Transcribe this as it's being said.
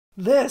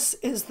This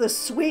is the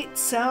sweet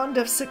sound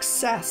of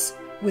success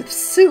with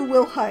Sue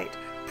Wilhite,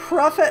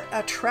 Profit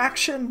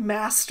Attraction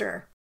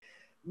Master.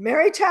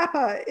 Mary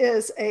Tapa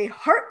is a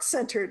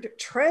heart-centered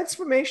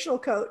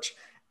transformational coach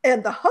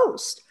and the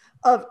host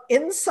of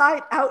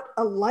Inside Out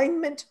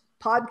Alignment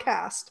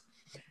podcast.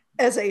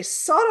 As a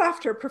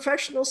sought-after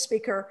professional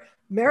speaker,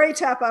 Mary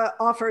Tapa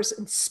offers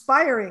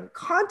inspiring,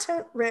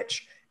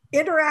 content-rich,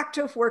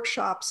 interactive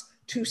workshops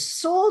to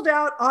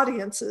sold-out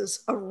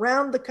audiences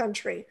around the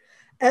country,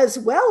 as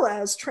well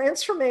as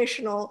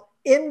transformational,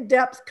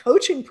 in-depth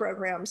coaching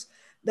programs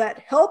that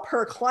help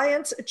her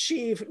clients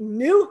achieve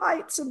new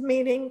heights of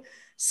meaning,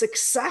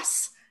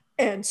 success,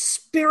 and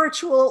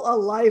spiritual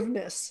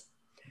aliveness.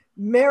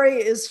 Mary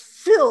is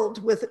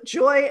filled with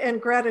joy and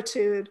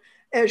gratitude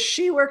as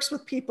she works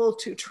with people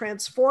to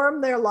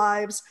transform their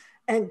lives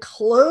and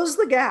close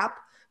the gap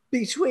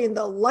between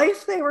the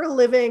life they were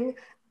living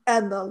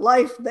and the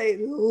life they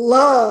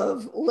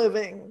love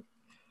living.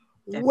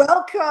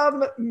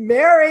 Welcome,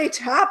 Mary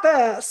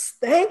Tapas.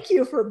 Thank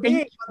you for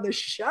being on the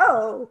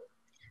show.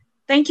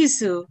 Thank you,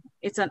 Sue.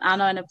 It's an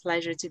honor and a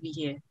pleasure to be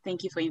here.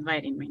 Thank you for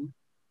inviting me.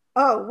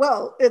 Oh,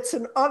 well, it's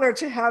an honor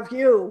to have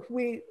you.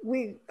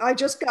 I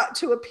just got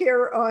to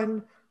appear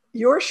on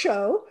your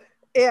show,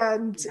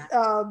 and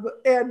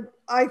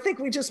I think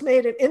we just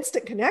made an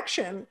instant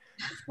connection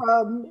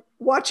from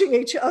watching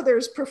each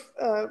other's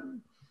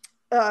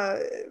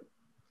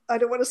I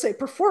don't want to say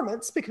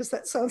performance because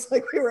that sounds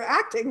like we were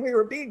acting. We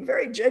were being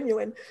very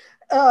genuine.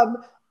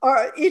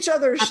 Each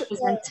other's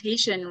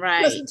presentation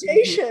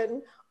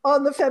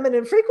on the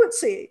Feminine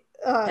Frequency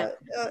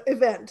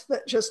event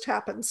that just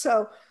happened.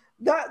 So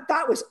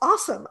that was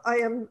awesome. I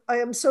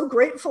am so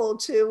grateful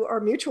to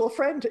our mutual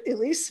friend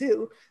Elise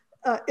who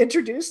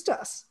introduced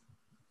us.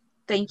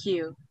 Thank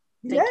you.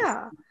 Thank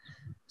you.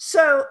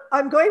 So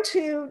I'm going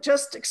to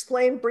just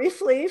explain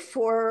briefly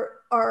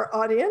for our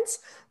audience.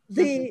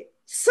 The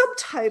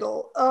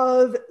subtitle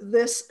of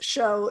this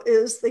show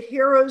is The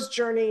Hero's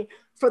Journey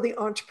for the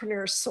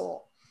Entrepreneur's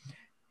Soul.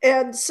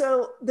 And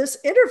so this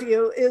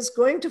interview is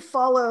going to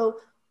follow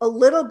a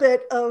little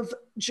bit of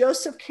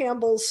Joseph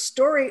Campbell's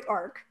story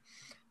arc.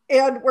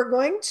 And we're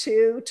going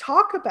to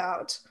talk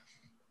about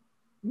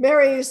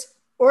Mary's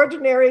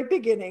ordinary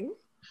beginning,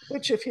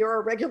 which if you're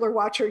a regular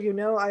watcher, you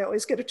know I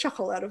always get a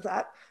chuckle out of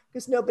that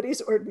because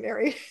nobody's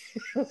ordinary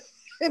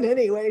in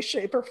any way,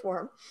 shape, or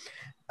form.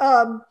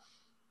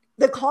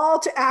 The call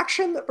to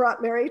action that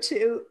brought Mary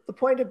to the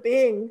point of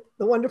being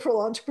the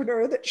wonderful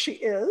entrepreneur that she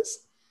is.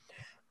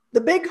 The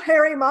big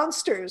hairy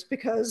monsters,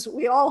 because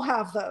we all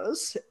have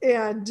those.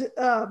 And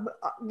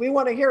we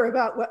want to hear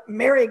about what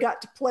Mary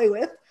got to play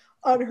with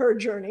on her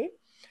journey.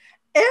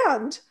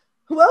 And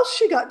who else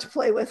she got to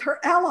play with, her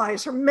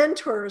allies, her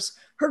mentors,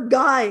 her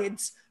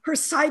guides, her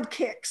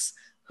sidekicks,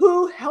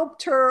 who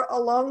helped her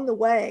along the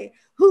way,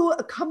 who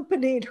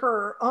accompanied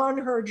her on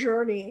her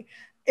journey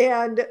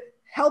and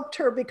helped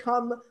her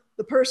become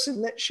the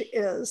person that she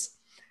is.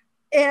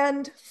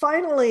 And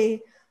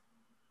finally,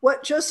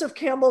 what Joseph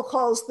Campbell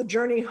calls the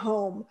journey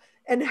home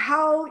and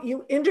how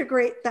you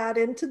integrate that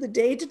into the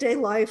day-to-day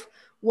life.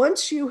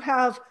 Once you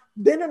have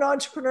been an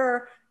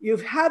entrepreneur,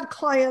 you've had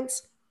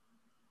clients.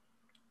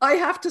 I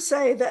have to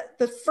say that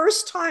the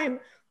first time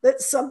that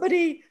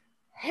somebody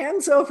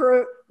hands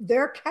over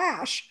their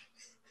cash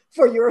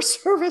for your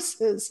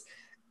services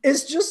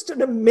is just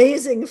an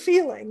amazing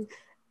feeling,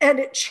 and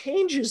it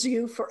changes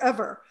you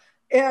forever.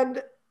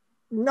 And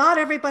not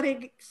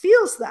everybody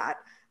feels that.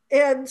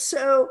 And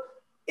so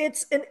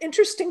it's an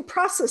interesting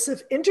process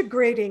of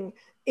integrating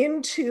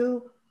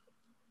into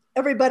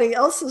everybody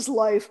else's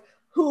life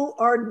who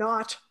are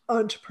not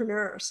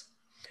entrepreneurs.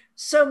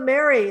 So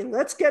Mary,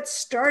 let's get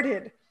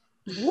started.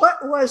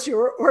 What was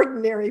your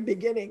ordinary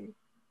beginning?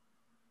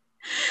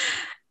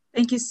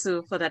 Thank you,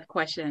 Sue, for that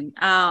question.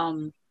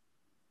 I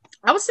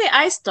would say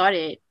I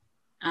started,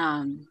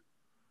 I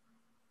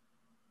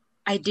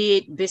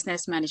did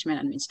business management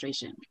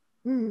administration.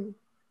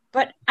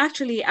 But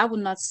actually, I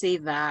would not say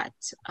that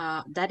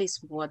that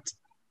is what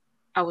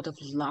I would have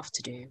loved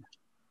to do.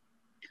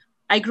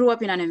 I grew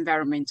up in an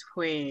environment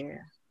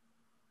where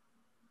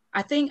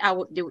I think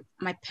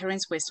my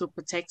parents were so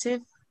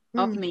protective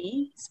of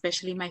me,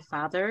 especially my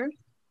father,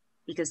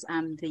 because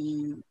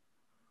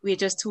we're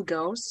just two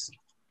girls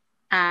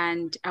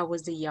and I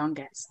was the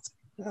youngest.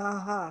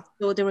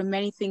 So there were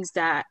many things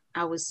that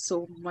I was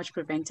so much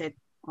prevented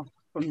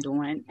from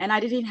doing. And I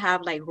didn't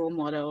have like role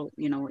model,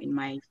 in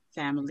my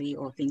family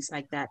or things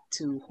like that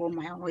to hold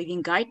my own or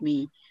even guide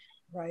me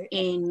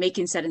in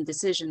making certain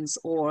decisions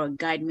or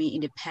guide me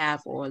in the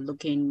path or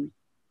looking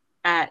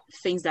at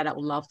things that I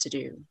would love to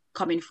do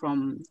coming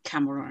from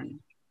Cameroon.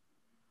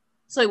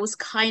 So it was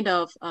kind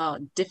of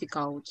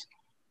difficult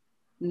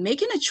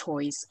making a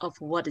choice of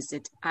what is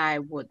it I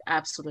would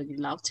absolutely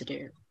love to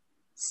do.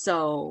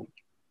 So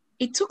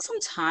it took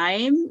some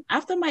time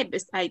after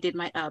I did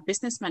my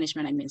business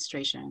management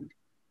administration.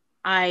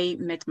 I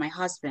met my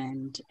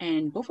husband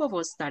and both of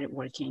us started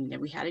working.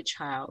 Then we had a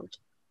child.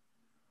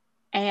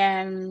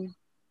 And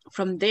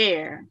from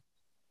there,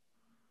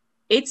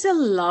 it's a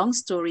long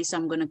story, so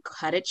I'm going to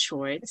cut it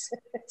short.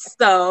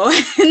 So,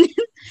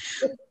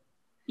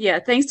 yeah,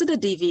 thanks to the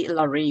DV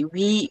lottery,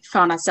 we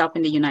found ourselves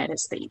in the United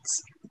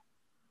States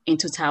in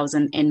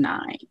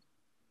 2009.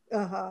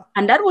 Uh-huh.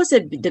 And that was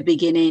the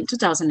beginning,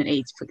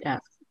 2008,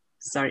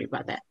 sorry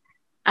about that.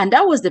 And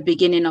that was the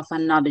beginning of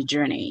another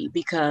journey,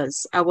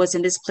 because I was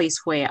in this place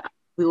where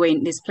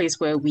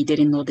we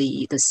didn't know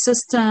the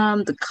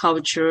system, the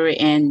culture,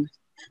 and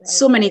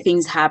so many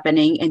things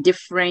happening and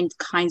different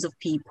kinds of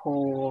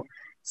people.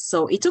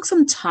 So it took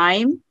some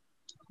time,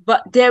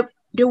 but the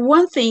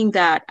one thing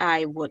that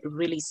I would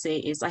really say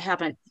is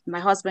my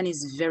husband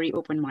is very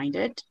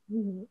open-minded.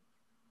 Mm-hmm.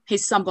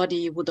 He's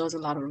somebody who does a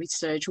lot of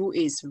research, who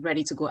is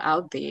ready to go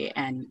out there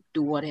and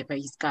do whatever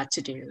he's got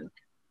to do.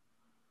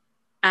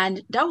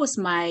 And that was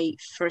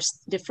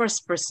the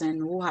first person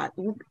who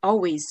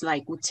always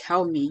would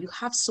tell me, you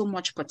have so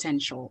much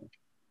potential.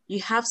 You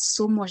have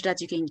so much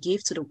that you can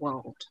give to the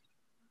world.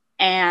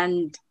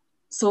 And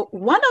so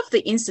one of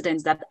the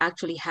incidents that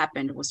actually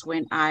happened was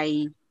when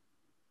I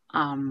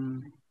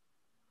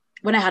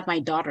had my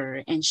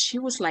daughter, and she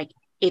was like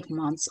 8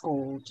 months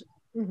old.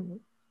 Mm-hmm.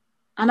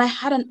 And I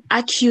had an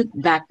acute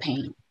back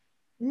pain.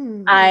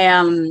 Mm-hmm. I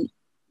am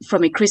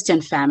from a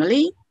Christian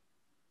family.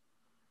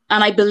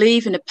 And I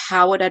believe in the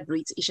power that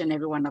breathes each and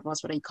every one of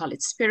us, whether you call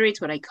it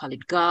spirit, whether you call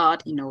it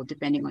God,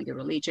 depending on your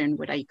religion,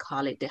 whether you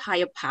call it the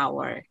higher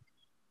power. Right.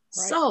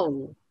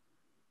 So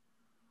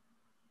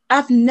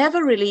I've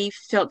never really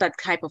felt that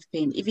type of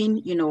pain.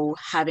 Even,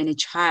 having a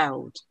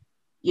child,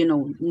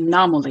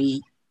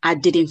 normally I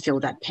didn't feel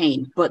that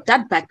pain. But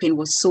that back pain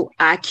was so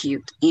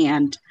acute,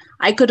 and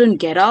I couldn't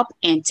get up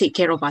and take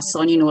care of our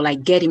son,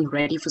 get him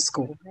ready for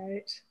school.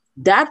 Right.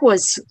 That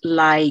was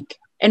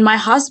and my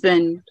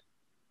husband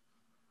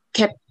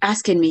kept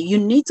asking me, you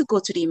need to go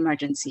to the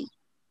emergency.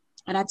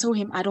 And I told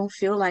him, I don't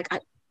feel like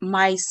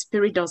my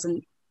spirit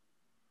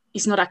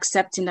is not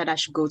accepting that I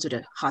should go to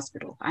the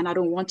hospital, and I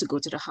don't want to go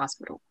to the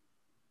hospital.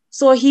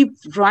 So he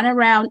ran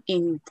around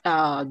in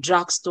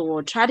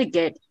drugstore, try to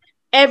get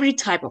every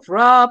type of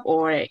rub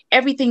or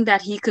everything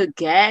that he could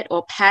get,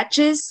 or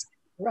patches,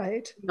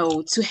 right?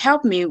 To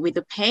help me with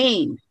the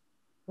pain.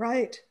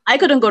 Right. I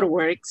couldn't go to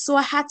work, so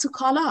I had to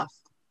call off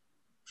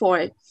for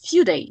a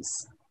few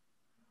days.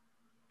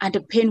 And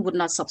the pain would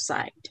not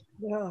subside.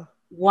 Yeah.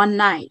 One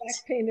night.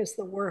 Back pain is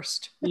the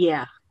worst.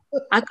 Yeah.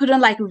 I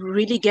couldn't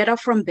really get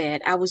up from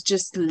bed. I was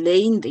just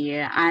laying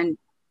there, and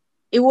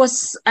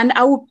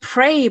I would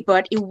pray,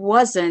 but it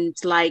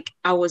wasn't like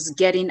I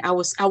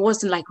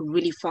wasn't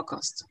really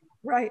focused.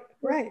 Right,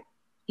 right.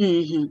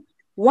 Mm-hmm.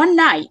 One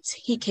night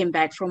he came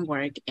back from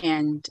work,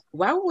 and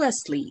while we were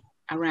asleep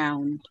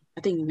around,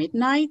 I think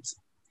midnight,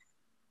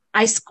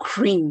 I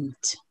screamed.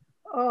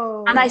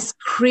 Oh. And I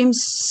screamed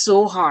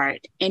so hard,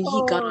 and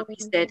he got up. He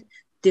said,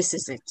 this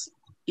is it.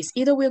 It's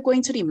either we're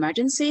going to the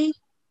emergency,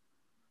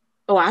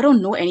 or I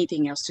don't know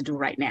anything else to do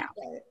right now.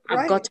 Right.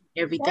 I've got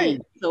everything.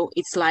 Right. So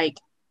it's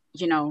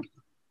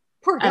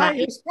poor guy,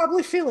 he was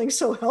probably feeling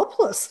so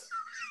helpless.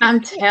 I'm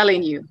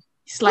telling you,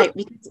 it's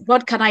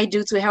what can I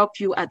do to help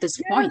you at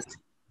this point?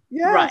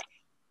 Yeah. Right.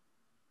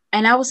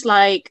 And I was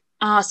like,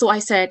 so I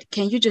said,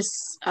 can you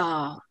just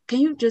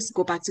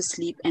go back to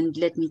sleep and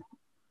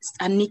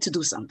I need to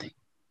do something.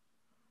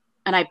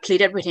 And I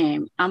pleaded with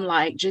him. I'm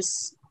like,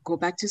 just go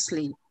back to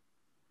sleep.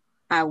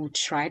 I will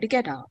try to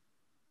get up,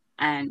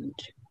 and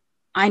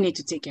I need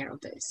to take care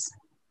of this.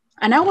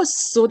 And I was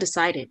so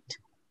decided.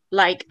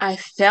 I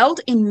felt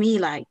in me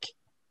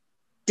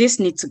this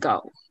needs to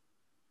go.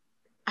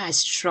 I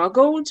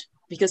struggled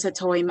because I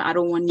told him I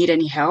don't need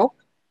any help.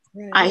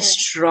 Right. I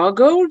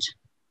struggled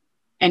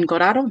and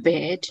got out of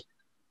bed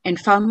and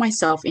found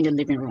myself in the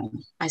living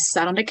room. I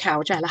sat on the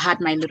couch. I had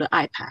my little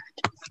iPad.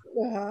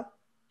 Uh-huh.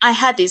 I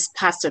had this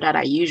pastor that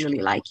I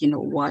usually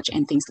watch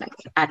and things like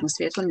that,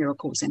 Atmospheres for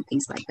Miracles and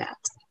things like that.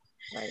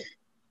 Right.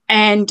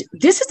 And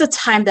this is the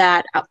time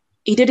that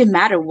it didn't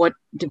matter what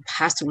the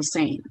pastor was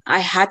saying. I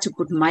had to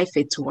put my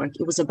faith to work.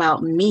 It was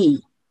about me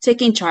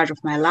taking charge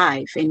of my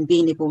life and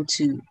being able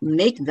to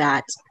make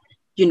that,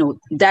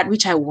 that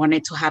which I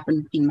wanted to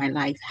happen in my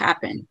life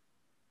happen.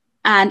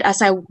 And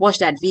as I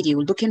watched that video,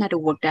 looking at the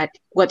work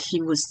what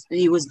he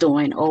was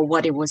doing or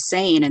what it was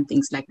saying and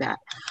things like that,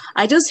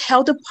 I just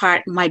held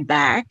apart my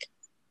back,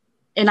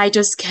 and I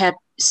just kept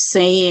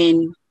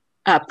saying,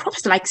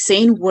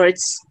 saying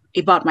words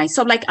about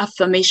myself, like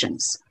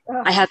affirmations.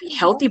 I have a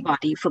healthy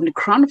body from the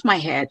crown of my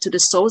head to the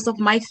soles of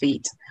my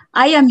feet.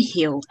 I am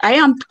healed. I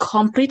am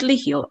completely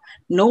healed.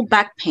 No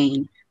back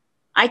pain.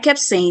 I kept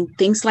saying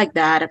things like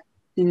that.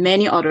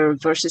 Many other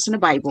verses in the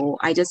Bible.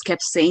 I just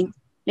kept saying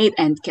it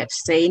and kept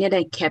saying it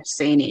and kept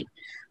saying it.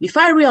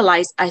 Before I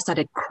realized, I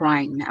started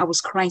crying. I was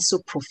crying so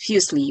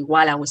profusely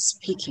while I was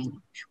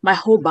speaking. My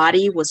whole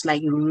body was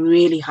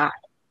really hot.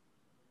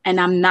 And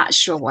I'm not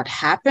sure what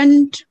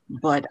happened,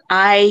 but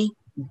I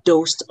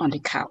dozed on the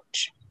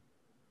couch.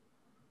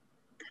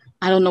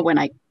 I don't know when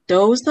I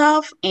dozed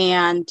off,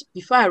 and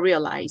before I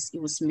realized,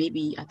 it was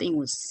I think it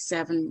was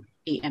 7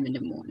 a.m. in the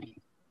morning.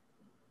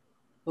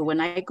 But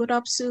when I got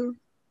up, Sue,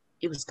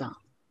 it was gone.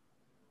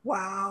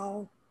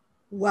 Wow.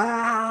 It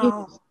Wow.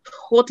 was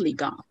totally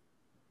gone.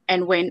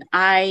 And when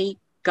I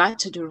got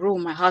to the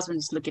room, my husband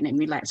is looking at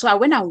me like, so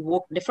when I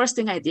woke, the first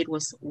thing I did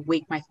was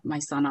wake my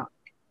son up.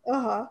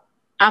 Uh-huh.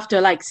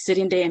 After like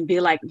sitting there and be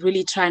like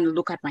really trying to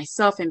look at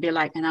myself and be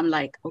like, and I'm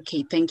like,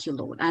 okay, thank you,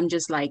 Lord. I'm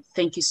just like,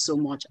 thank you so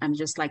much. I'm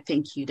just like,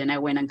 thank you. Then I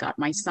went and got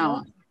my Uh-huh.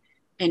 son.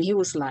 And he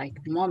was like,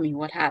 Mommy,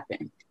 what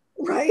happened?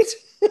 Right.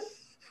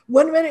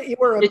 One minute you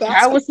were a The child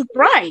basket was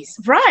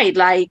surprised, right?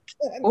 Like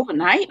case.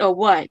 overnight or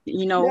what?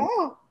 Yeah.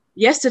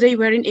 Yesterday you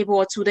weren't able,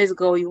 or 2 days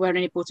ago, you weren't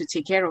able to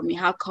take care of me.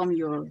 How come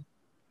you're,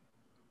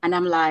 and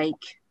I'm like,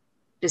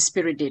 the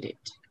spirit did it.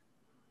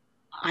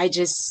 I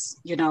just,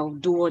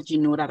 do what you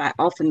know that I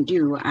often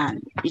do.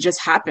 And it just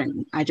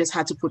happened. I just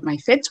had to put my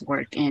faith to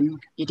work and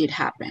it did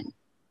happen.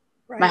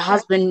 My Right.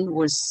 husband he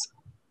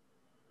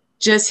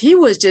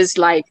was just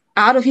like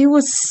he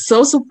was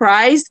so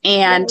surprised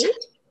and Right.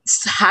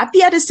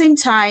 happy at the same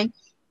time.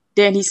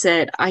 Then he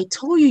said, I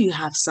told you you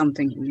have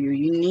something in you.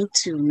 You need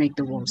to make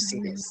the world see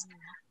Mhm. this.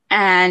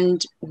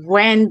 And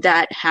when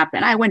that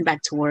happened, I went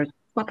back to work,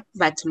 got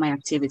back to my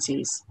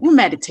activities, we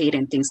meditate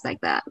and things like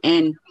that.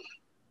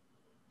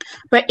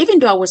 But even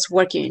though I was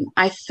working,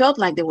 I felt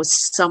like there was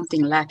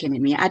something lacking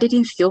in me. I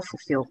didn't feel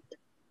fulfilled.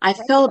 I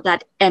Right. felt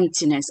that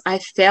emptiness. I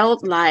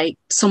felt like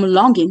some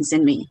longings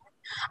in me.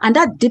 And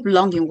that deep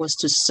longing was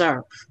to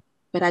serve.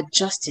 But I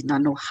just did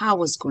not know how I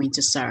was going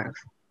to serve.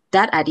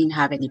 That I didn't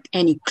have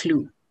any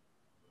clue.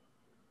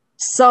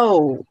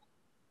 So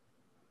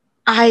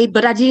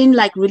but I didn't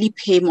like really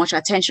pay much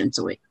attention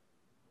to it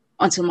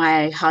until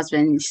my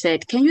husband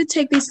said, can you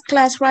take this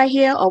class right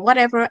here or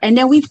whatever? And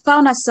then we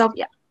found ourselves,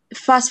 yeah,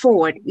 fast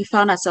forward, we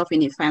found ourselves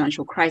in a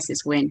financial crisis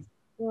when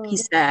he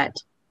Yeah. said,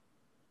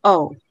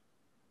 oh,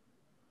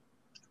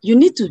 you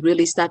need to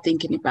really start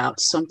thinking about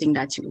something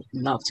that you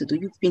love to do.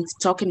 You've been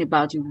talking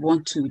about you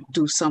want to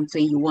do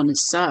something, you want to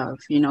serve,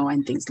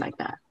 and things like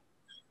that.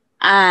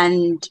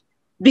 And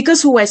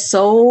because we were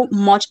so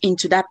much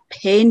into that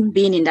pain,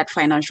 being in that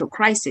financial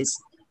crisis,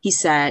 he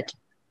said,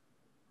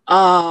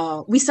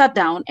 we sat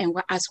down and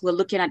as we're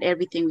looking at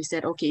everything, we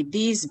said, okay,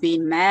 this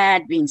being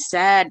mad, being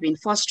sad, being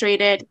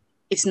frustrated,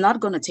 it's not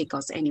going to take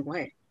us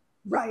anywhere.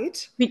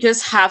 Right. We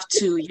just have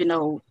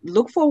to,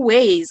 look for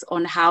ways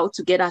on how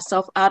to get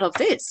ourselves out of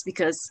this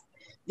because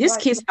these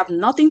Right. kids have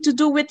nothing to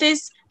do with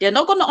this. They're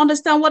not going to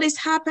understand what is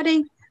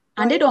happening.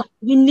 And Right.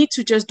 we need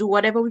to just do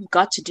whatever we've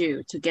got to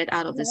do to get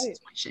out of this Right.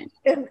 situation.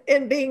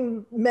 And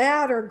being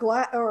mad or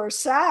glad or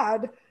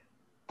sad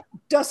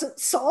doesn't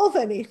solve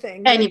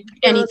anything. They're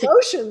Anything.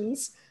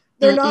 emotions.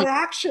 They're not Mm-mm,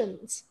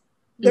 actions.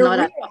 They're not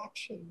at all.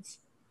 reactions.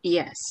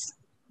 Yes,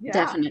 Yeah.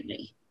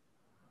 definitely.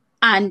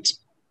 And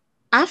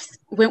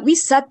when we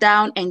sat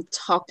down and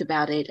talked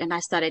about it, and I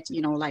started,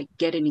 like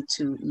getting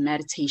into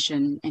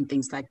meditation and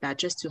things like that,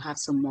 just to have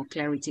some more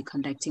clarity,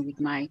 connecting with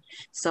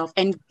myself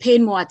and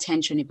paying more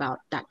attention about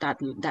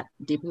that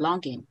deep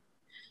longing.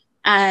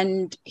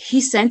 And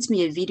he sent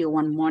me a video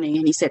one morning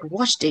and he said,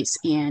 watch this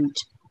and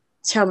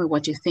tell me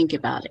what you think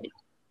about it.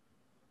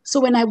 So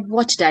when I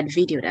watched that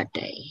video that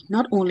day,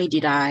 not only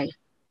did I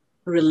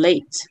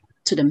relate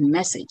to the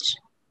message,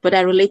 but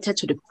I related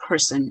to the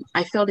person.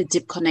 I felt a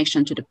deep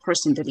connection to the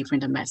person delivering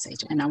the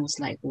message. And I was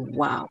like,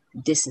 wow,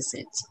 this is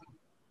it.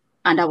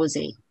 And I was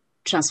a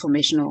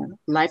transformational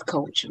life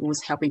coach who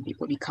was helping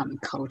people become a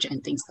coach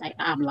and things like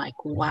that. I'm like,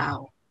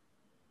 wow.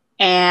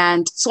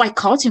 And so I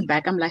called him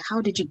back. I'm like, how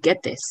did you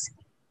get this?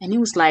 And he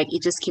was like,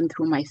 it just came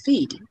through my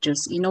feed.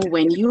 Just,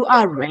 when you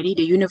are ready,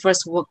 the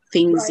universe work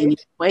things in Right.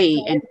 its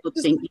way and Right. put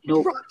Just things,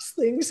 drops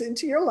things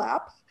into your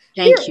lap.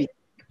 thank Here. you.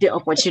 The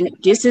opportunity,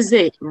 this is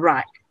it,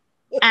 right?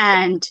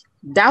 And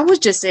that was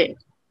just it.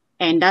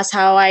 And that's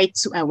how I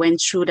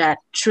went through that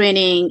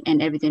training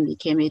and everything,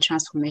 became a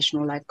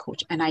transformational life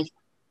coach. And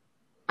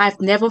I've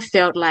never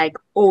felt like,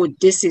 oh,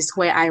 this is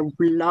where I would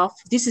love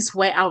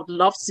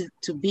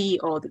to be,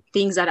 or the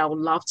things that I would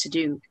love to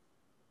do.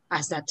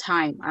 As that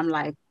time, I'm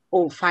like,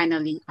 oh,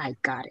 finally I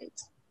got it.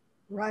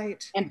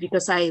 Right. And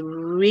because I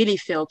really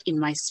felt in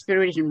my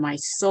spirit, in my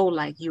soul,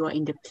 like you are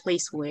in the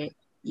place where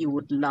you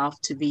would love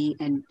to be,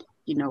 and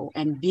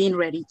and being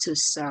ready to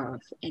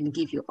serve and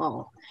give you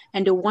all.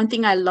 And the one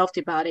thing I loved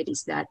about it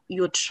is that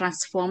you're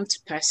transformed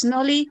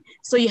personally.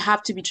 So you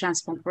have to be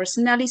transformed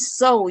personally.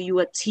 So you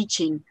are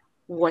teaching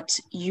what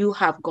you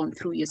have gone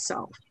through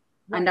yourself.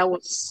 And Right. that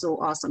was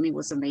so awesome. It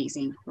was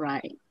amazing.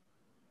 Right.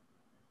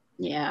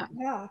 Yeah.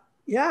 Yeah.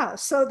 Yeah.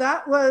 So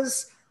that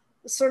was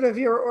sort of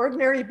your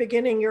ordinary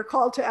beginning, your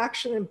call to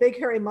action, and big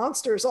hairy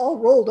monsters all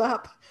rolled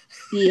up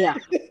Yeah.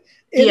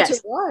 into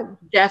Yes, one.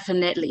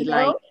 definitely. You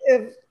Like,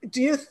 know,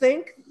 do you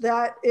think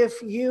that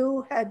if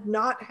you had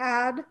not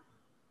had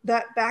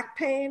that back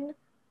pain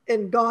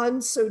and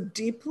gone so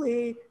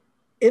deeply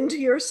into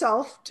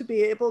yourself to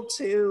be able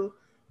to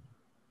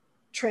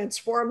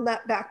transform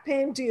that back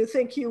pain, do you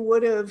think you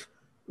would have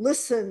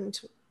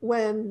listened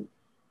when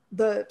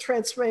the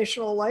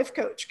transformational life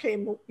coach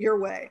came your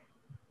way?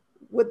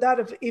 Would that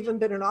have even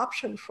been an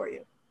option for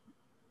you?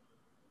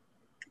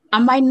 I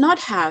might not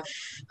have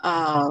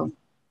uh,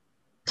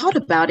 thought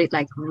about it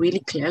like really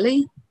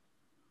clearly,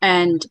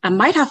 And I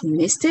might have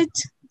missed it,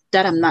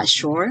 that I'm not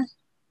sure.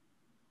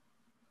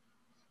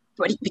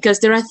 But because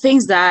there are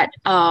things that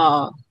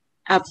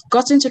I've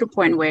gotten to the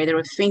point where there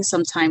are things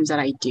sometimes that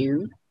I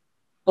do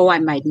or I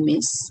might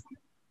miss.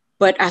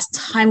 But as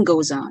time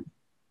goes on,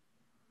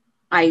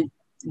 I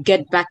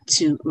get back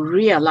to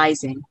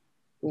realizing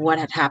what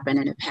had happened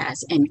in the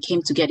past and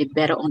came to get a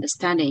better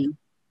understanding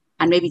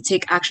and maybe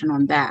take action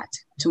on that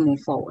to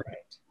move forward.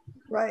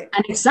 Right.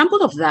 An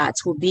example of that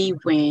will be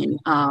when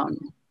I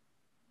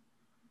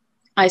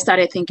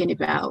started thinking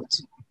about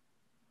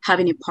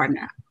having a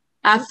partner.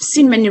 I've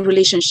seen many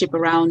relationships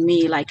around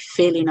me like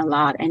failing a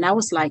lot. And I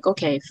was like,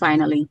 okay,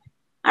 finally,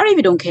 I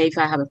really don't care if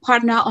I have a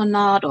partner or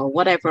not or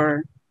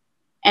whatever.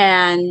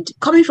 And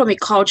coming from a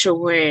culture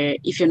where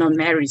if you're not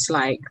married, it's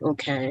like,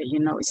 okay,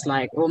 it's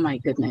like, oh my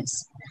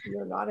goodness.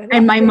 You're not enough.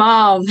 And my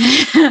mom,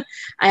 I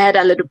had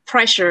a little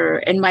pressure,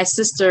 and my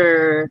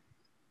sister,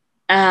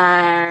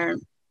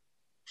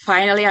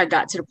 finally I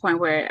got to the point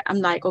where I'm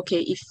like,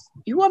 okay, if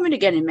you want me to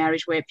get in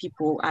marriage where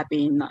people are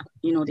being,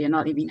 they're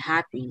not even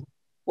happy,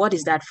 what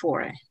is that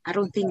for? I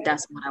don't think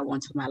that's what I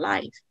want for my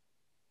life.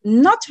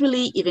 Not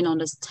really even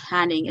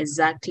understanding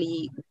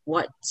exactly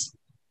what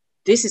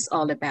this is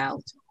all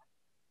about.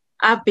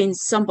 I've been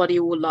somebody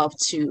who love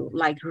to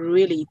like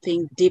really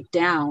think deep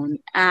down.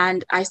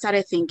 And I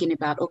started thinking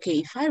about, okay,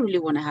 if I really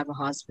want to have a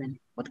husband,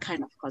 what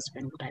kind of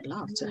husband would I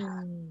love to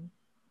have?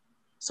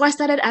 So I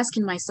started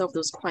asking myself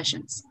those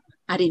questions.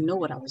 I didn't know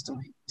what I was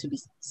doing, to be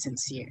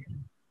sincere.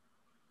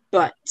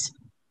 But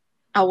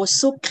I was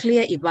so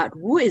clear about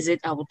who is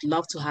it I would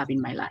love to have in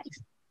my life.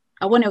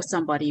 I wanted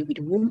somebody with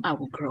whom I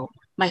will grow.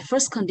 My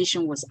first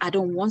condition was I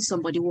don't want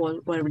somebody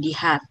who already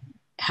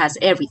has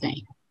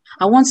everything.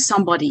 I want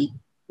somebody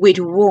with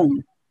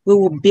whom we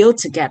will build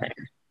together.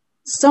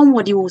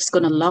 Somebody who's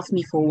going to love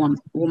me for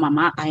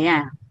whom I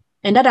am.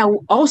 And that I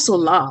will also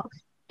love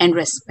and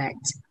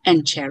respect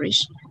and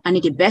cherish. I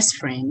need a best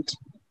friend,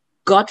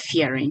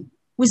 God-fearing,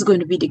 who is going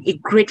to be a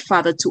great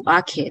father to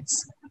our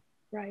kids.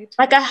 Right.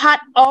 Like I had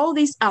all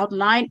this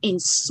outlined in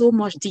so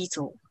much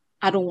detail.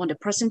 I don't want the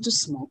person to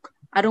smoke.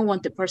 I don't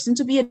want the person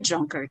to be a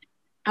drunkard.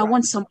 I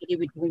want somebody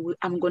with whom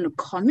I'm going to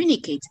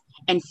communicate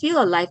and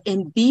feel alive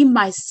and be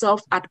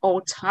myself at all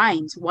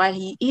times while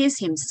he is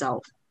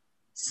himself.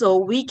 So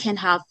we can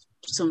have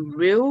some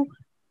real,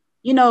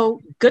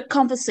 good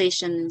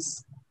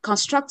conversations,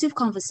 constructive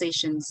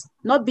conversations,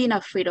 not being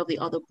afraid of the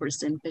other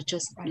person, but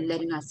just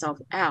letting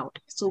ourselves out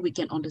so we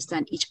can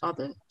understand each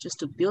other, just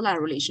to build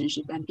our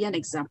relationship and be an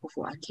example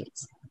for our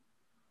kids.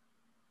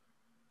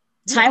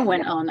 Time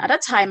went on. At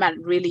that time, I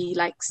really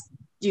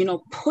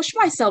push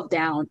myself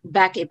down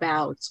back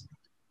about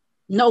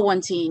not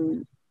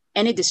wanting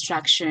any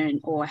distraction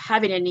or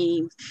having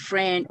any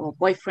friend or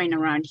boyfriend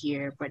around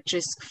here, but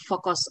just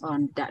focus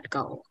on that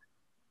goal.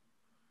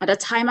 At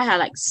that time, I had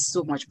like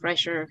so much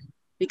pressure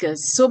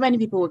because so many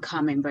people were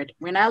coming. But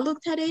when I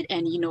looked at it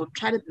and,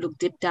 try to look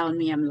deep down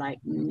me, I'm like,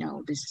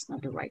 no, this is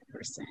not the right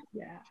person.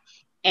 Yeah.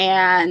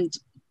 And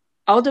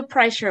all the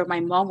pressure, my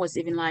mom was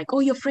even like, oh,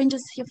 your friend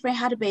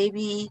had a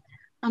baby.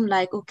 I'm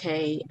like,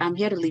 okay, I'm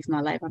here to live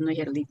my life. I'm not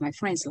here to live my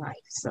friend's life.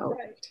 So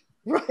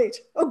right.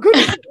 Oh,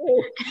 goodness.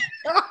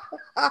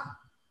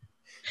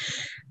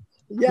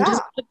 Yeah.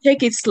 Just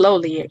take it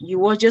slowly. You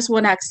will just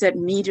want to accept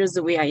me just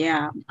the way I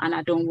am. And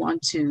I don't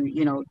want to,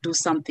 do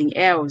something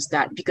else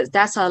because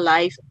that's her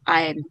life.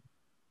 I am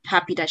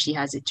happy that she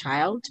has a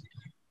child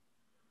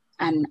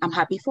and I'm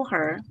happy for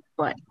her,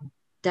 but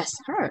that's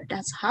her.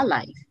 That's her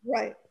life.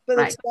 Right. But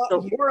it's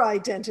not your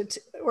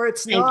identity, or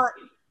it's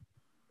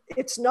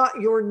not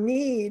your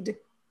need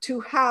to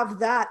have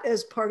that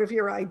as part of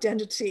your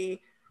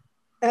identity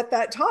at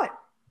that time.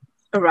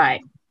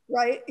 Right.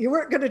 Right. You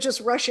weren't going to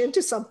just rush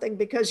into something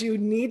because you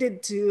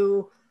needed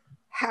to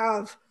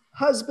have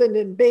husband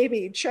and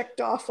baby checked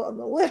off on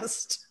the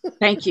list.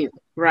 Thank you.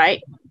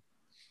 Right.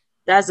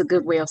 That's a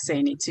good way of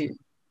saying it too.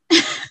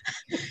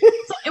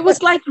 So it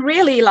was like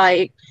really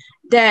like,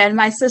 then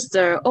my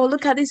sister, oh,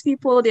 look at these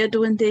people, they're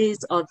doing this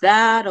or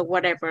that or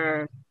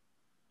whatever.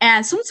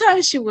 And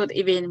sometimes she would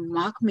even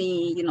mock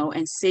me,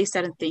 and say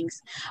certain things.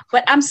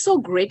 But I'm so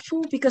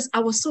grateful because I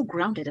was so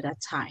grounded at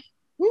that time.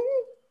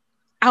 Mm-hmm.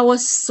 I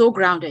was so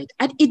grounded.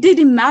 And it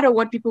didn't matter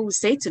what people would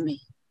say to me.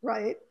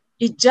 Right.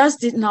 It just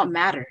did not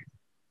matter.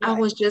 Right. I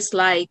was just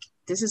like,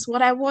 this is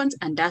what I want,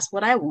 and that's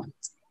what I want.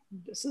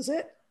 This is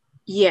it.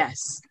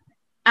 Yes.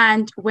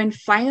 And when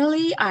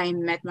finally I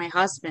met my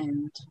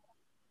husband,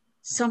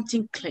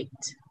 something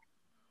clicked.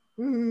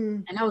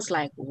 And I was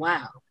like,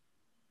 wow.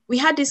 We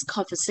had this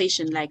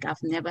conversation like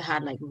I've never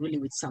had like really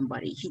with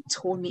somebody. He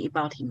told me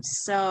about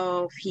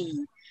himself.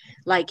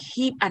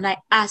 And I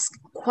asked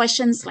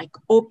questions like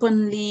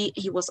openly.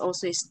 He was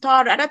also a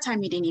starter. At that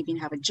time, he didn't even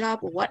have a job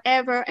or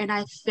whatever. And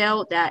I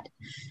felt that.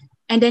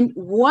 And then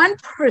one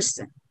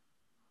person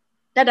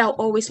that I'll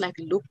always like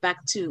look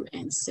back to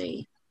and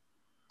say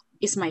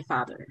is my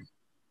father.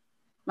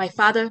 My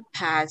father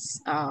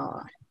passed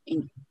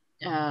in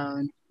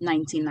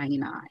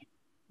 1999.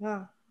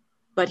 Yeah.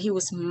 But he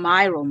was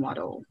my role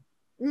model.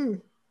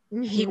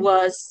 Mm-hmm. He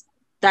was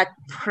that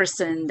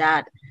person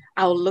that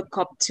I'll look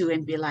up to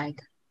and be like,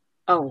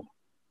 oh,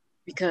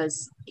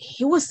 because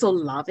he was so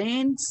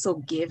loving, so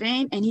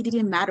giving, and he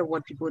didn't matter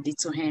what people did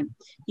to him.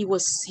 He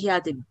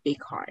had a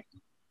big heart.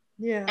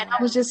 Yeah. And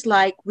I was just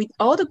like, with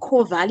all the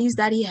core values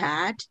that he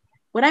had,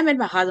 when I met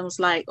my husband, I was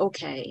like,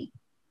 okay,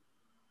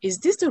 is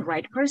this the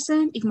right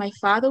person? If my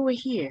father were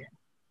here,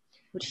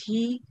 would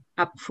he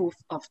approve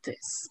of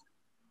this?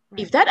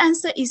 Right. If that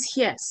answer is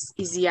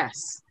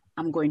yes,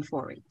 I'm going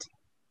for it.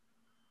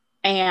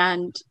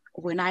 And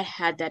when I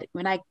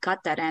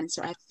got that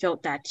answer, I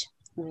felt that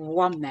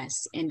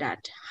warmness and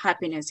that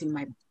happiness in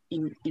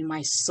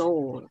my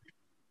soul.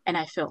 And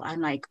I'm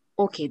like,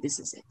 okay, this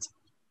is it.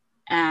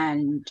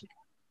 And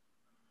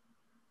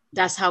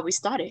that's how we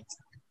started.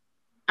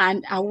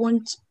 And I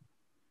won't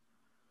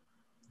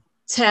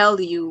tell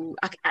you,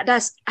 I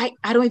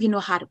don't even know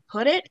how to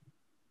put it.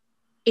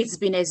 It's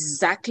been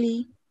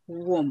exactly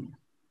whom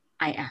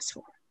I asked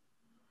for.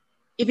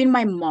 Even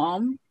my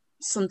mom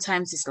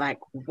sometimes is like,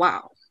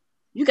 wow,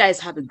 you guys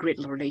have a great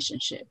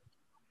relationship.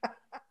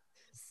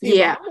 See,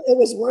 yeah. Mom, it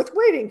was worth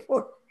waiting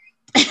for.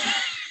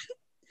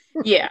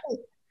 Yeah.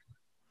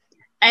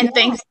 And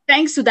yeah.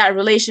 Thanks to that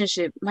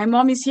relationship, my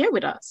mom is here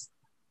with us.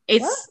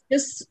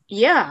 It's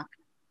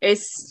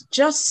it's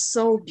just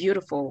so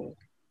beautiful.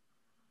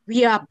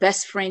 We are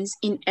best friends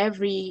in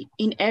every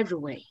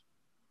way.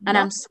 And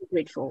I'm so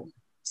grateful.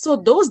 So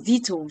those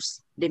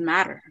details, they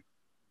matter.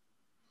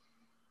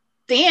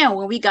 Then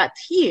when we got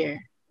here,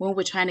 when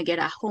we're trying to get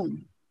at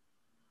home,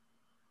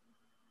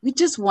 we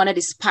just wanted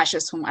this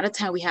spacious home. At the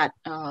time we had,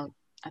 I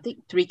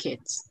think 3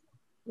 kids.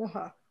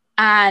 Uh-huh.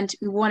 And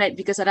we wanted,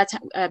 because at that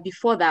time,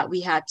 before that,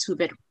 we had 2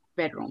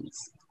 bedrooms.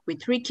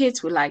 With 3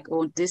 kids, we're like,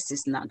 oh, this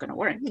is not going to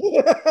work.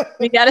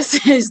 We got to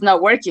say it's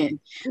not working.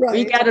 Right.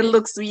 We got to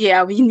look,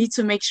 we need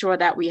to make sure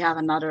that we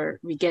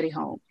get it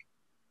home.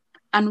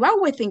 And while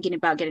we're thinking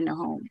about getting a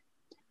home,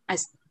 I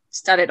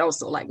started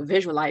also like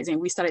visualizing.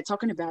 We started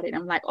talking about it.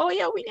 I'm like, oh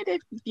yeah, we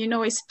need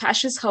a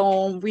spacious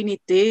home. We need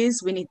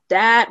this, we need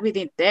that, we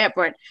need that.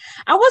 But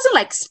I wasn't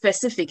like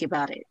specific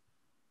about it.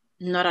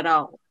 Not at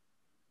all.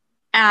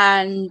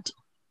 And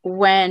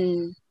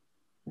when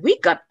we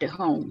got the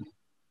home,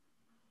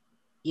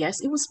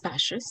 yes, it was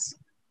spacious.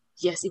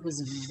 Yes, it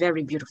was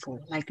very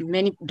beautiful. Like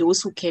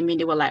those who came in,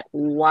 they were like,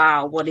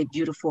 wow, what a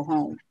beautiful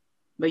home.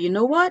 But you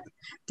know what?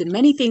 The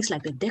many things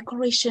like the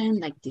decoration,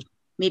 like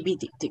maybe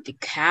the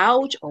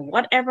couch or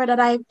whatever that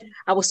I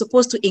was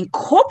supposed to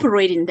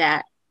incorporate in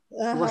that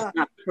was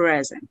not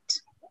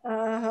present.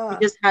 We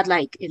just had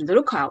like a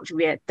little couch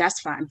where that's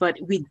fine. But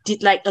we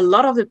did like a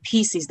lot of the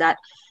pieces that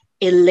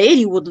a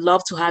lady would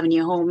love to have in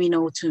your home,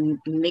 to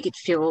make it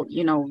feel,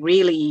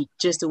 really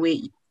just the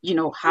way,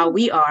 how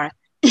we are.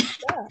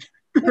 Yeah.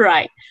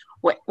 Right.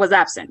 Was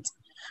absent.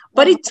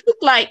 But it took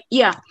I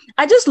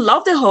just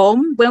loved the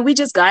home. When we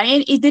just got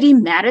in, it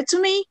didn't matter to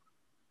me.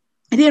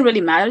 It didn't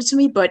really matter to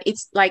me, but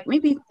it's like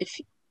maybe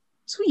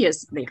 2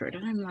 years later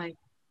that I'm like,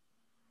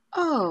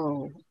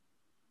 oh,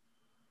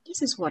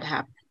 this is what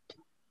happened.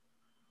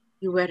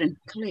 You weren't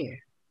clear.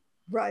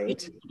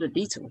 Right. The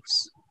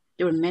details.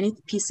 There were many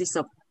pieces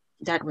of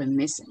that were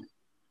missing.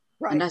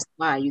 Right. And that's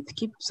why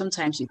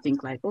sometimes you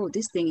think like, oh,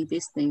 this thing,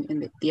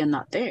 and they are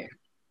not there.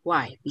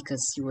 Why?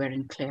 Because you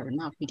weren't clear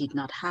enough. We did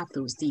not have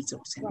those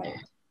details in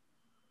there.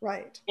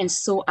 Right. And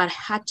so I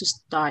had to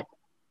start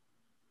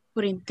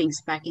putting things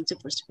back into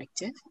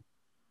perspective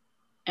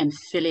and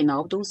filling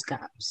out those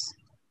gaps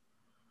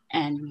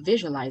and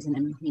visualizing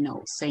them,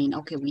 saying,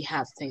 okay, we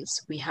have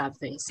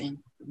this, and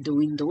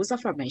doing those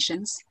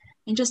affirmations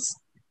and just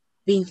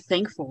being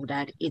thankful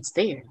that it's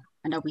there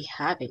and that we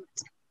have it.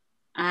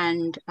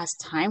 And as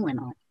time went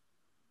on,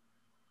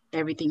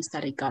 everything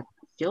got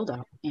filled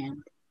up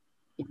and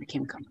it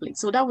became complete.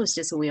 So that was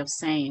just a way of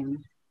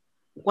saying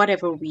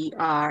whatever we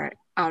are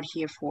out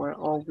here for,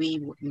 or we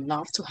would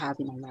love to have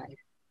in our life,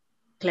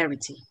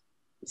 clarity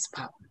is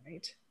power.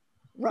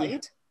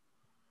 Right.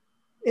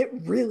 Yeah. It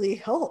really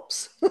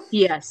helps.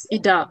 Yes,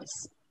 it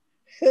does.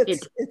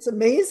 It's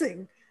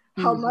amazing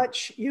how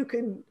much you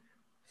can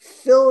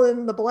fill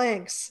in the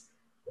blanks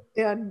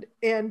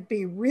and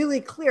be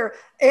really clear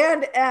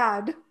and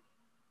add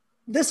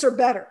this or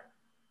better.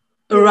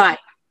 Right.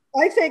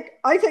 I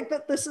think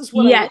that this is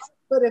what I want,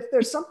 but if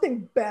there's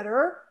something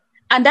better.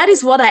 And that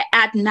is what I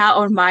add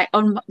now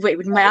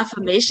with my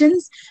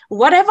affirmations.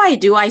 Whatever I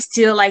do, I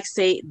still like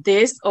say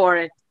this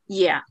or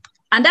yeah.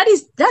 And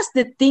that's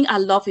the thing I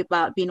love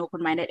about being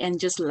open-minded and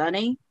just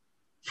learning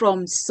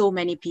from so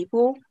many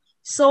people.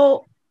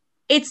 So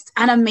it's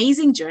an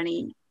amazing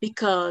journey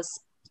because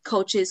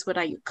coaches,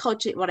 whether you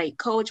coach,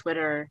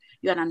 whether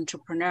you're an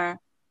entrepreneur,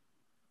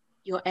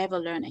 you're ever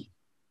learning.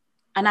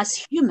 And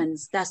as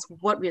humans, that's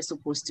what we're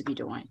supposed to be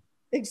doing.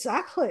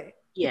 Exactly.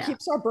 Yeah. It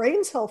keeps our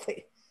brains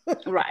healthy.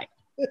 Right.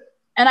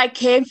 And I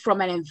came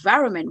from an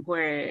environment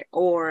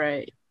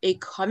or a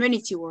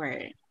community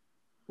where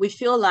we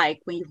feel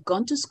like when you've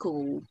gone to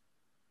school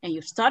and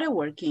you've started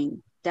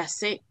working,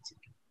 that's it.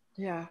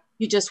 Yeah.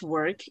 You just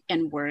work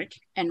and work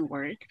and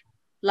work.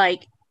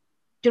 Like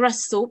there are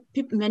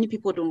many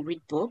people don't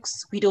read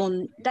books. We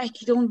don't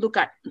like, you don't look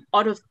at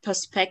other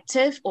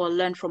perspective or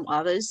learn from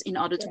others in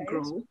order to Right.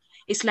 grow.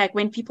 It's like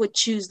when people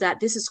choose that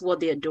this is what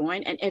they're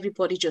doing and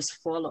everybody just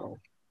follow.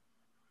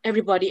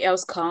 Everybody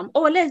else come,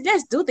 oh,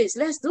 let's do this,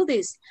 let's do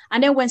this.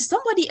 And then when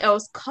somebody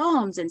else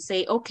comes and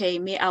say, okay,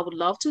 me, I would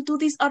love to do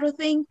this other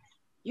thing,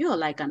 you're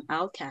like an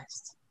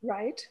outcast.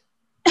 Right.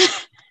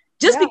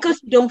 Just Yeah.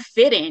 because you don't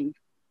fit in.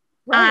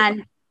 Right.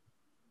 And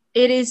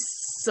it is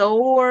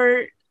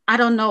so, I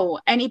don't know,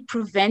 and it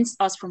prevents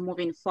us from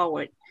moving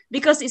forward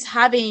because it's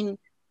having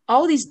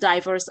all these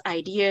diverse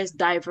ideas,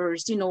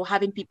 diverse,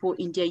 having people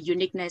in their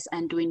uniqueness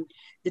and doing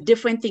the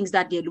different things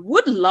that they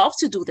would love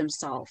to do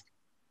themselves.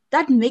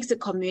 That makes the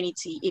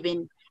community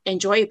even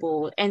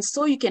enjoyable. And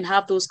so you can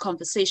have those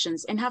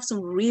conversations and have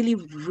some really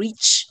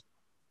rich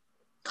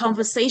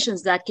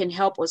conversations that can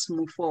help us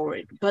move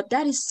forward. But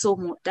that is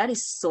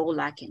so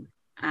lacking.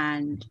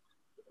 And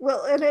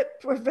well, and it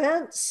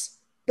prevents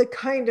the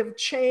kind of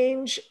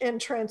change and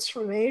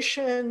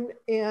transformation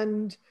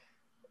and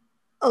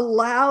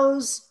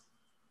allows,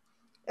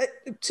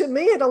 to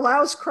me, it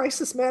allows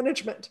crisis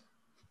management.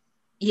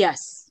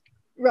 yes,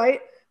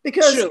 Right?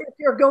 Because true. if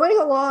you're going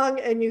along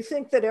and you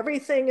think that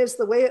everything is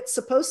the way it's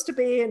supposed to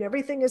be and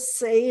everything is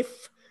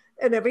safe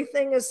and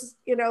everything is,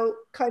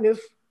 kind of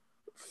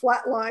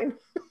flatline,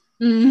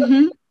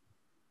 Mm-hmm.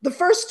 the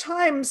first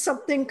time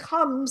something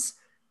comes,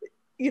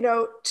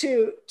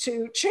 to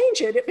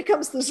change it, it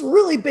becomes this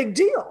really big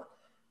deal.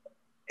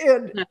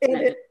 And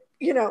Definitely.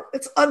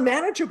 it's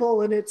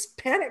unmanageable and it's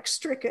panic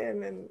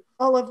stricken and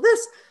all of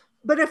this.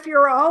 But if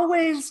you're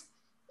always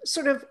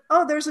sort of,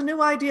 oh, there's a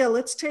new idea,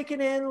 let's take it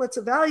in, let's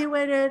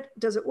evaluate it,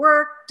 does it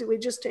work, do we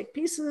just take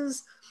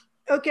pieces,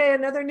 okay,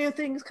 another new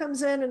thing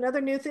comes in, another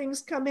new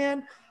things come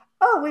in,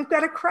 oh, we've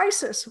got a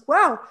crisis,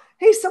 wow,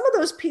 hey, some of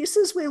those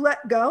pieces we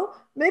let go,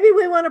 maybe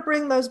we want to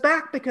bring those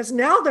back because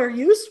now they're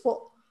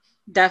useful.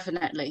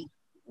 Definitely.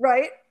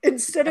 Right,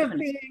 instead of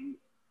Definitely.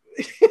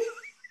 being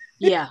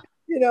Yeah.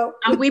 And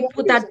with we one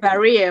put that reason.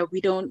 barrier, we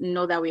don't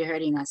know that we're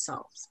hurting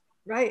ourselves.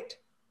 Right.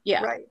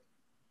 Yeah. Right.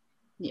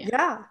 Yeah.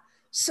 Yeah.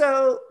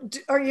 So,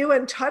 are you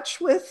in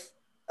touch with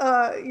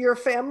your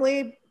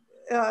family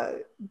uh,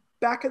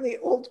 back in the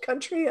old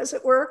country, as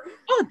it were?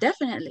 Oh,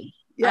 definitely.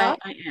 Yeah.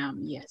 I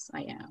am. Yes,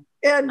 I am.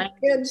 I And am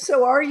in and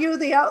so, are you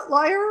the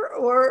outlier,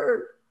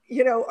 or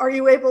are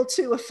you able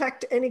to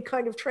affect any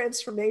kind of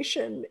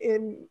transformation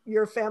in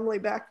your family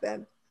back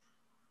then?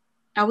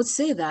 I would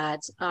say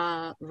that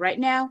right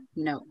now,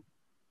 no.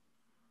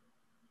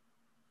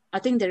 I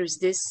think there is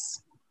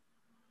this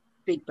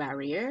big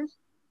barrier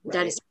that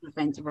Right. is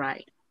preventing,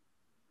 right?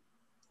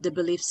 The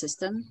belief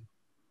system,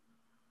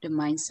 the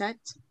mindset,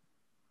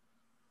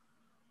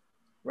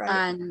 Right.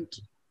 and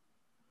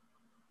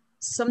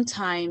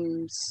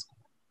sometimes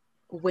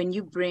when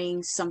you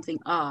bring something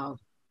up,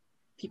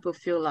 people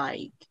feel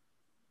like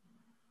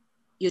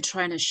you're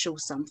trying to show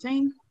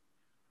something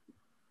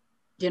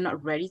they're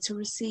not ready to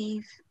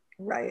receive.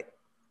 Right.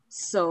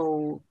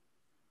 So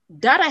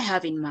that I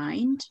have in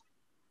mind,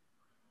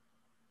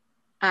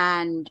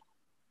 and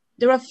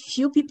there are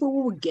few people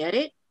who will get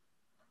it,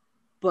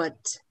 but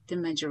the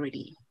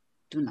majority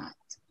do not.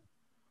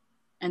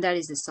 And that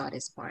is the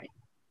saddest part.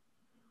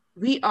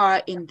 We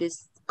are in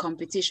this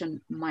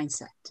competition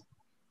mindset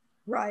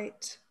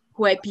Right.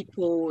 where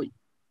people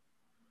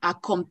are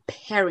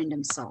comparing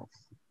themselves.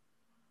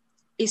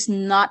 It's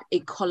not a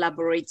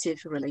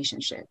collaborative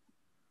relationship.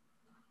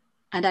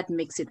 And that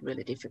makes it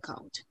really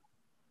difficult.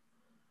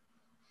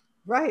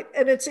 Right.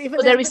 And it's So even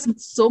there is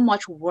so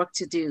much work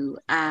to do,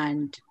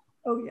 and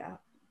oh yeah.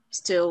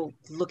 still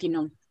looking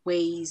on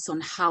ways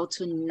on how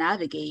to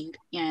navigate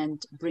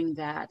and bring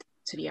that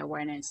to the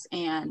awareness.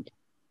 And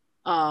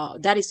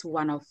that is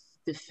one of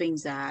the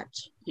things that,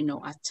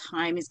 as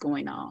time is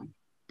going on,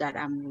 that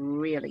I'm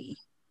really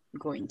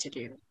going to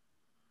do.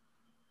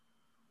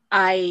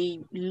 I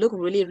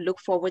really look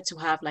forward to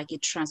have like a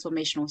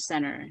transformational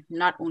center,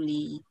 not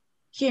only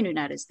here in the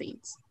United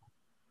States,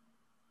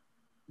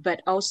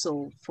 but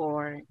also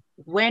for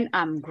when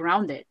I'm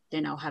grounded,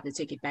 then I'll have to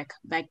take it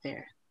back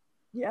there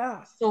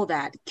Yeah. so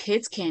that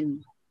kids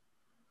can,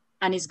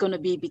 and it's going to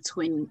be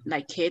between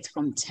like kids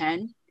from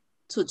 10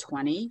 to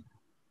 20,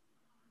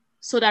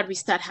 so that we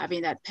start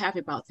having that path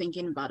about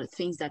thinking about the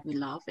things that we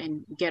love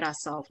and get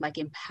ourselves like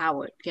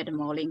empowered, get them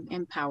all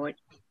empowered,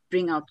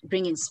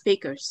 bring in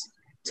speakers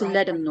to Right.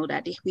 let them know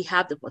that we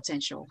have the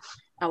potential.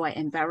 Our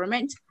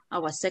environment,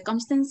 our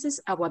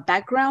circumstances, our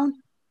background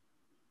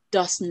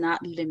does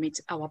not limit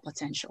our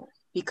potential,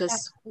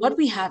 because what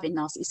we Absolutely. have in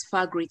us is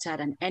far greater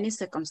than any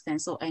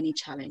circumstance or any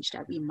challenge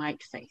that we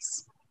might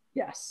face.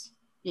 Yes.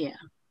 Yeah.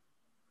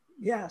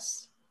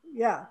 Yes.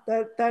 Yeah.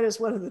 That is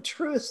one of the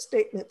truest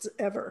statements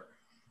ever.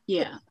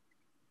 Yeah.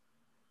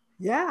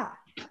 Yeah.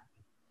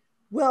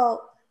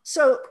 Well,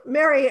 so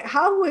Mary,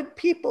 how would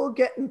people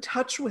get in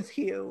touch with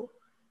you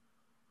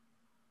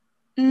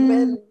Mm,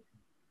 when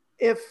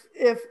if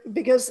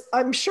because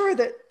I'm sure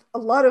that a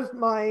lot of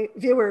my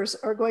viewers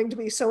are going to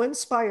be so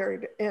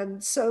inspired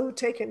and so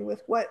taken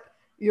with what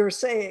you're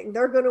saying.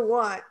 They're going to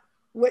want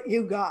what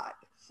you got.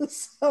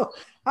 So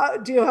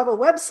do you have a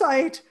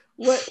website?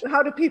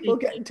 How do people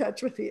get in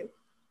touch with you?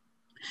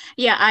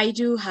 Yeah, I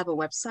do have a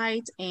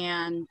website,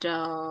 and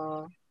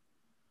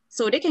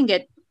so they can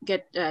get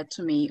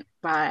to me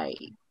by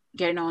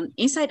getting on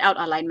Inside Out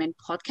Alignment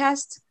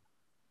podcast.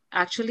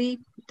 Actually,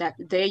 that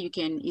there you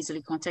can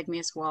easily contact me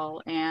as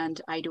well,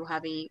 and I do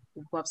have a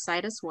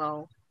website as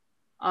well,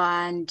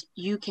 and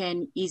you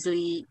can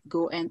easily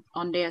go and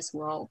on there as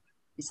well.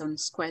 It's on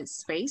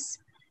Squarespace,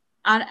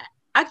 and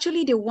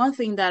actually, the one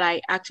thing that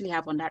I actually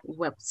have on that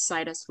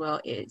website as well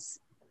is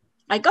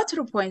I got to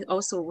the point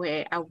also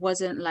where I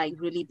wasn't like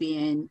really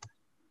being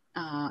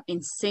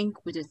in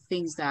sync with the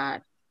things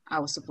that I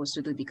was supposed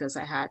to do, because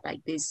I had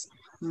like this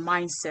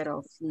mindset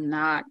of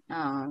not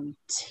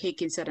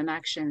taking certain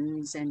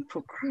actions and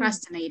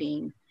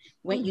procrastinating.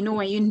 When you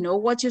know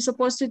what you're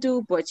supposed to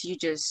do, but you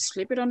just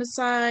slip it on the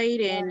side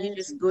and you Right.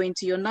 just go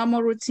into your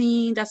normal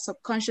routine, that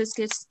subconscious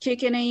gets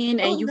kicking in,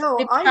 Oh and you no,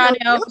 flip I know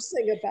channels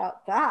nothing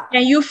about that.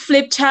 and you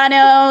flip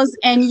channels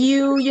and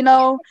you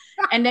know,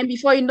 and then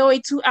before you know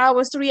it, 2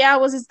 hours, 3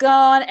 hours is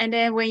gone. And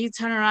then when you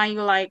turn around,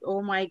 you're like,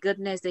 oh my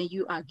goodness, then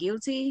you are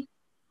guilty.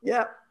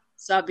 Yep.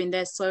 So I've been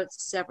there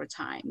several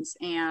times,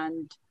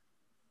 and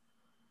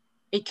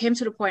it came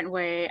to the point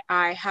where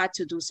I had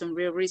to do some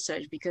real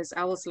research, because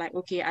I was like,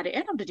 okay, at the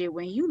end of the day,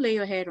 when you lay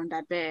your head on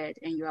that bed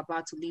and you're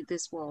about to leave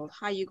this world,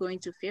 how are you going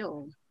to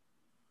feel?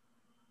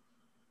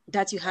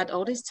 That you had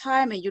all this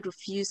time and you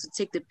refuse to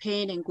take the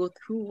pain and go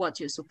through what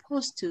you're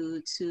supposed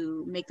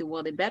to make the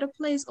world a better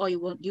place, or you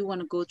want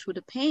to go through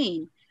the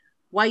pain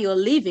while you're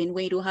living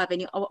when you don't have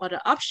any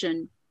other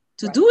option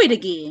to Right. do it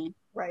again,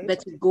 Right.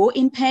 but to go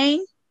in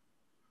pain,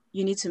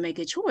 you need to make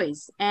a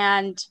choice.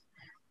 And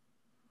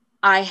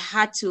I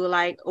had to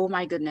like, oh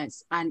my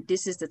goodness, and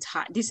this is the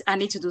time, this I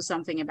need to do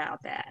something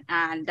about that.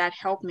 And that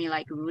helped me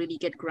like really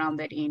get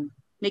grounded in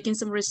making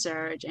some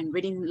research and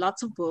reading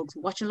lots of books,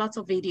 watching lots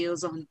of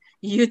videos on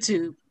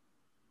YouTube,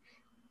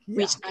 Yeah.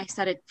 which I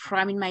started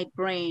priming my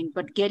brain,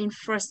 but getting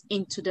first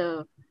into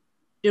the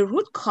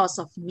root cause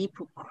of me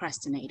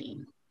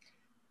procrastinating.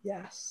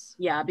 Yes.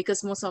 Yeah,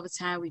 because most of the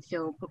time we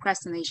feel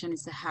procrastination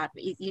is a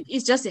habit.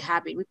 It's just a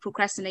habit. We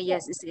procrastinate,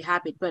 yes, it's a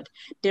habit, but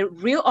the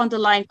real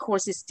underlying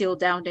cause is still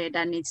down there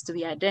that needs to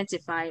be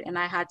identified. And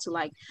I had to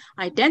like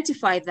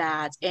identify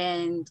that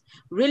and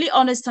really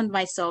understand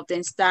myself,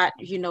 then start,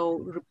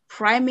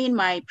 priming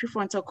my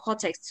prefrontal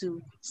cortex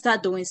to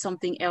start doing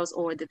something else,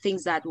 or the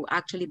things that will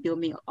actually build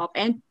me up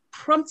and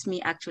prompt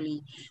me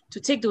actually to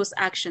take those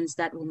actions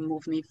that will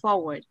move me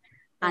forward.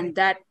 Right. And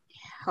that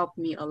helped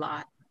me a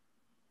lot.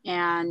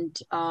 And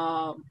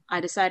I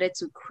decided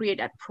to create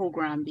that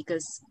program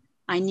because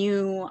I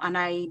knew, and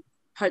I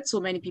heard so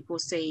many people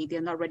say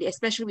they're not ready,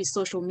 especially with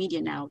social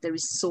media now. There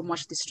is so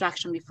much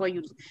distraction. Before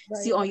you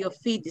see Right. on your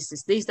feed, this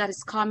is this that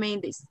is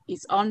coming, this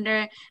is on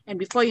there, and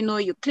before you know,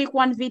 you click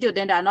one video,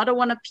 then another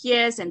one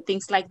appears, and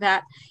things like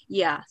that.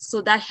 Yeah,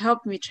 so that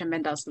helped me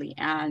tremendously,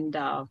 and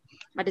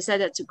I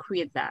decided to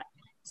create that.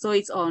 So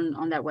it's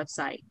on that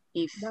website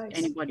if Nice.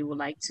 anybody would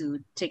like to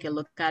take a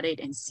look at it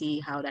and see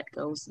how that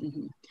goes.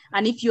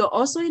 And if you're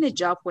also in a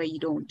job where you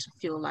don't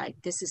feel like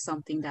this is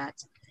something that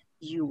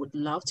you would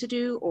love to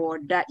do, or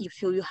that you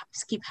feel you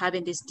keep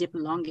having this deep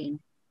longing,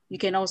 you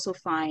can also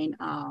find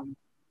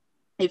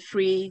a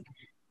free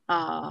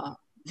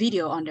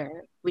video on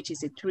there, which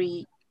is a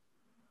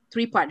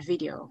three-part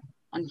video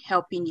on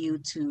helping you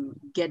to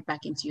get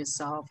back into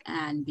yourself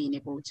and being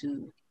able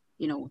to,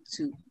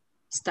 to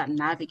start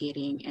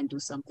navigating and do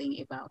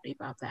something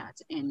about that,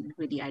 and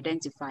really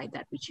identify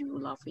that which you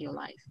love for your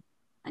life.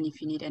 And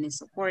if you need any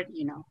support,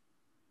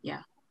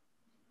 yeah.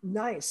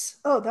 Nice.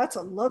 Oh, that's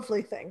a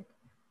lovely thing.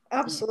 Yeah.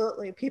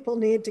 Absolutely. People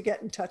need to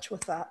get in touch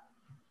with that.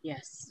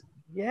 Yes.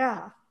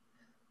 Yeah.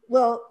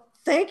 Well,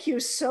 thank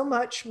you so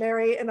much,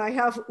 Mary. And I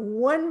have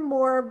one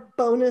more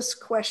bonus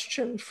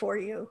question for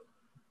you.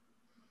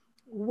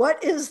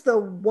 What is the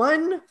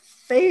one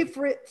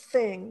favorite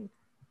thing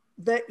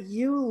that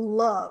you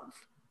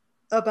love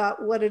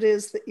about what it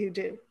is that you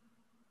do?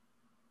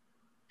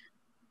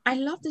 I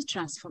love the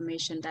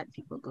transformation that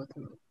people go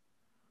through.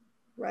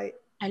 Right.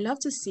 I love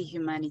to see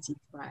humanity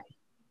thrive.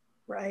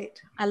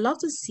 Right. I love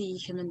to see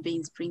human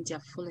beings bring their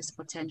fullest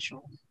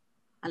potential.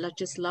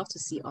 Just love to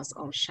see us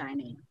all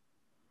shining.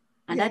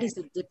 And Yeah. that is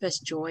the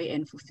deepest joy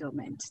and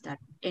fulfillment that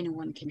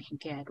anyone can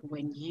get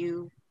when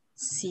you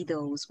see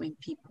those, when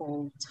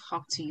people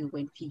talk to you,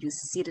 when you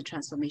see the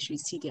transformation, you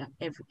see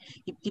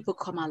people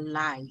come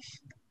alive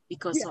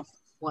because Yeah. of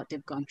what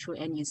they've gone through,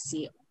 and you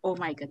see, oh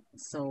my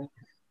goodness. So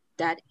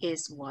that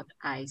is what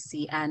I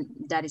see, and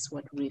that is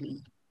what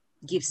really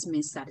gives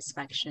me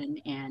satisfaction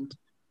and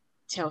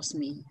tells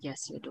me,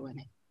 yes, you're doing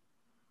it.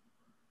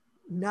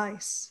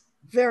 Nice.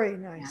 Very Yeah.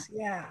 nice.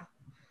 Yeah.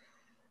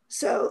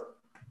 So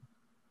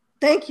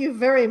thank you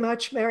very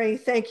much, Mary.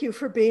 Thank you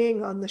for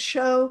being on the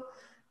show.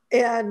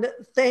 And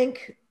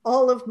thank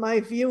all of my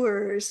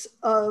viewers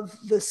of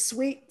the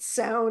sweet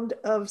sound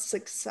of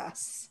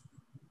success.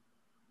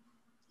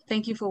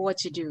 Thank you for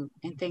what you do,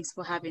 and thanks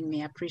for having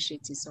me. I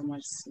appreciate you so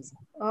much, Susan.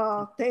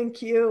 Oh,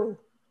 thank you.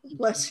 Thank you.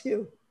 Bless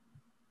you.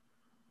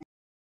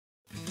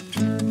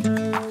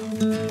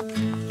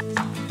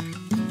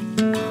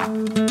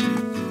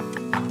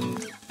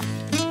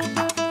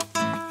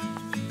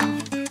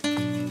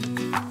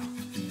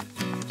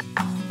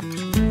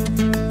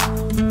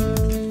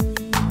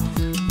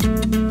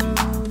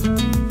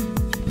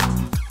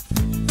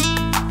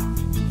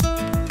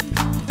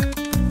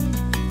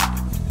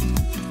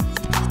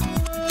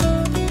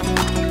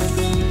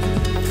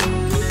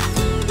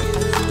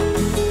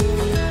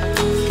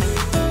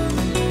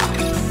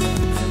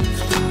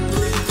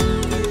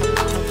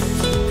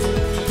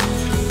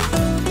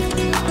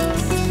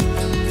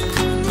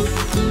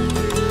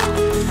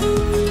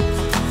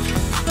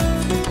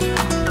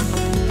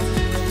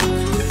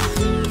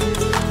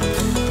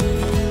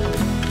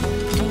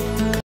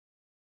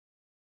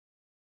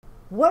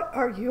 What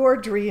are your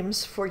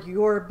dreams for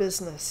your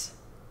business?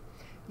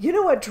 You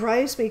know what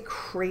drives me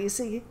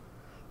crazy?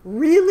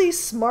 Really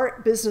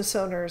smart business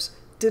owners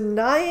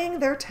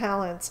denying their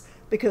talents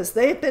because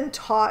they've been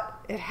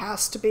taught it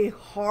has to be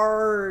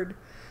hard,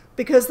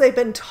 because they've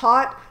been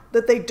taught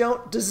that they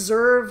don't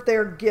deserve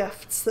their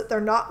gifts, that they're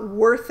not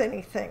worth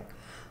anything.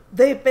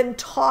 They've been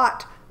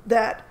taught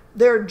that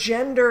their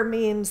gender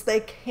means they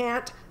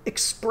can't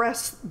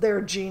express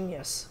their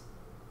genius.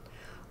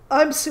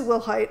 I'm Sue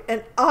Wilhite,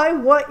 and I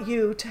want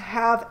you to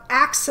have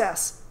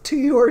access to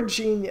your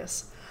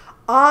genius.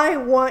 I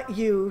want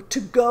you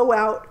to go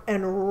out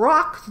and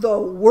rock the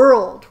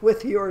world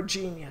with your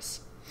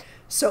genius.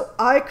 So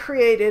I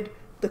created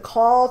the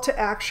Call to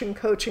Action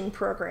coaching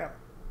program.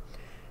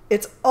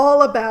 It's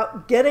all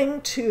about getting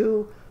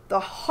to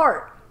the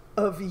heart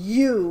of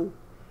you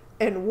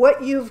and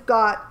what you've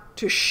got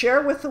to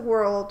share with the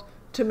world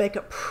to make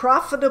a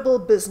profitable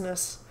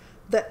business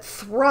that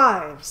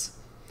thrives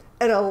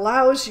and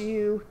allows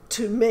you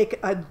to make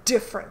a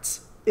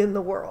difference in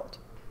the world.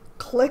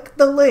 Click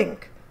the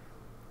link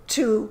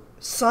to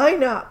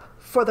sign up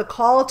for the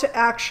Call to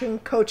Action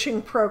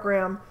coaching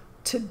program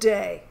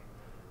today.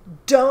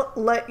 Don't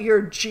let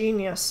your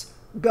genius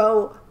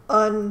go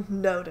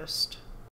unnoticed.